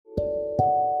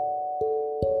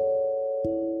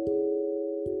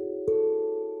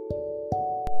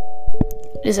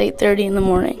It is 8:30 in the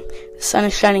morning. The sun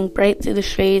is shining bright through the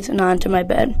shades and onto my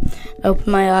bed. I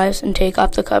open my eyes and take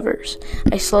off the covers.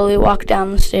 I slowly walk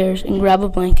down the stairs and grab a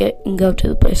blanket and go to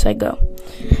the place I go.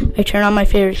 I turn on my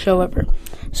favorite show ever,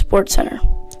 Sports Center.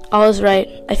 All is right.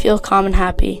 I feel calm and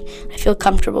happy. I feel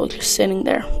comfortable just sitting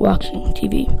there watching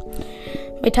TV.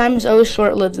 My time is always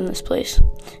short-lived in this place.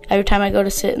 Every time I go to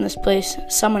sit in this place,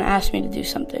 someone asks me to do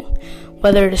something.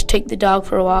 Whether it is take the dog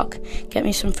for a walk, get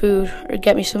me some food, or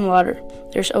get me some water,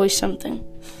 there's always something.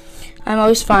 I'm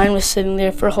always fine with sitting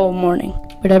there for a whole morning,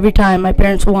 but every time my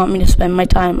parents will want me to spend my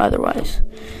time otherwise.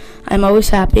 I'm always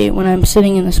happy when I'm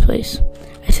sitting in this place.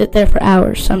 I sit there for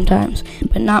hours sometimes,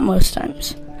 but not most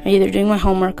times. I'm either doing my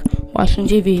homework, watching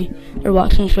TV, or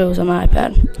watching shows on my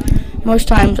iPad. Most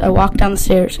times, I walk down the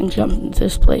stairs and jump into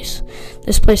this place.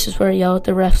 This place is where I yell at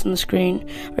the refs on the screen,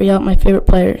 or yell at my favorite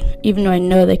player, even though I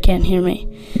know they can't hear me.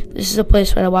 This is the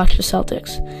place where I watch the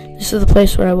Celtics. This is the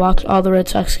place where I watch all the Red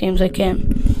Sox games I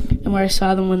can, and where I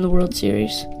saw them win the World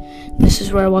Series. This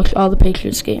is where I watch all the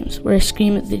Patriots games, where I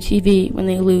scream at the TV when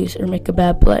they lose or make a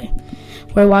bad play,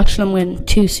 where I watch them win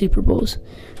 2 Super Bowls.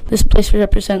 This place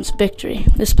represents victory.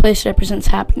 This place represents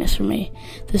happiness for me.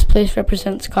 This place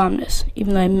represents calmness,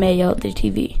 even though I may yell at the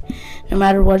TV. No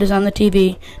matter what is on the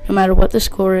TV, no matter what the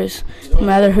score is, no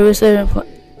matter who is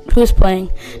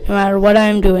playing, no matter what I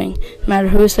am doing, no matter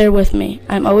who is there with me,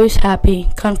 I'm always happy,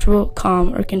 comfortable,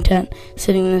 calm, or content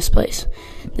sitting in this place.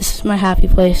 This is my happy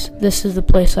place. This is the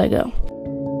place I go.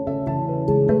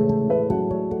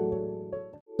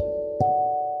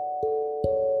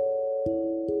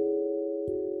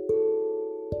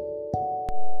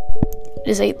 It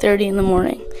is 8:30 in the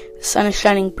morning. The sun is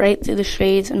shining bright through the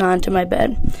shades and onto my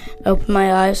bed. I open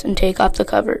my eyes and take off the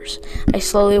covers. I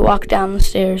slowly walk down the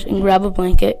stairs and grab a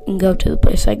blanket and go to the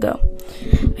place I go.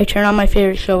 I turn on my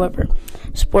favorite show ever,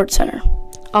 Sports Center.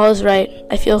 All is right.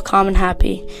 I feel calm and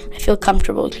happy. I feel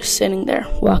comfortable just sitting there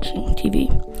watching TV.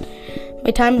 My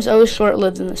time is always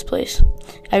short-lived in this place.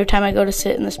 Every time I go to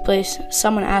sit in this place,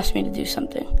 someone asks me to do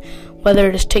something. Whether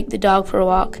it is take the dog for a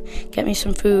walk, get me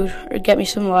some food, or get me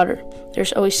some water,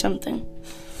 there's always something.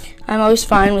 I'm always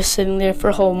fine with sitting there for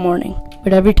a whole morning,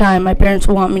 but every time my parents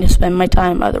will want me to spend my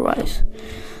time otherwise.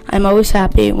 I'm always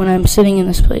happy when I'm sitting in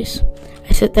this place.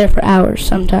 I sit there for hours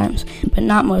sometimes, but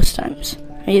not most times.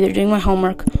 I'm either doing my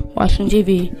homework, watching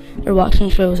TV, or watching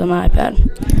shows on my iPad.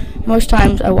 Most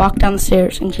times, I walk down the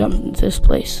stairs and jump into this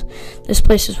place. This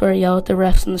place is where I yell at the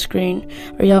refs on the screen,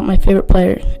 or yell at my favorite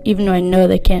player, even though I know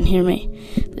they can't hear me.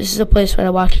 This is the place where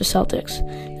I watch the Celtics.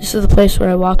 This is the place where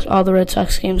I watch all the Red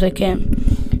Sox games I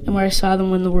can, and where I saw them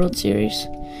win the World Series.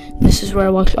 This is where I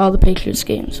watch all the Patriots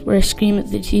games, where I scream at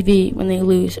the TV when they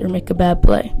lose or make a bad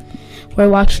play, where I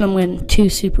watch them win 2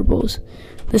 Super Bowls.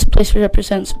 This place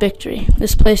represents victory.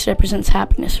 This place represents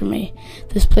happiness for me.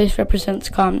 This place represents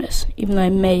calmness, even though I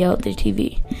may yell at the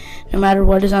TV. No matter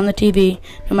what is on the TV,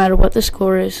 no matter what the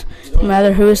score is, no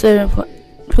matter who is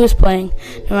playing,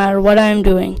 no matter what I am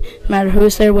doing, no matter who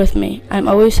is there with me, I'm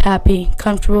always happy,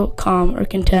 comfortable, calm, or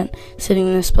content sitting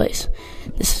in this place.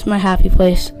 This is my happy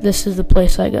place. This is the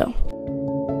place I go.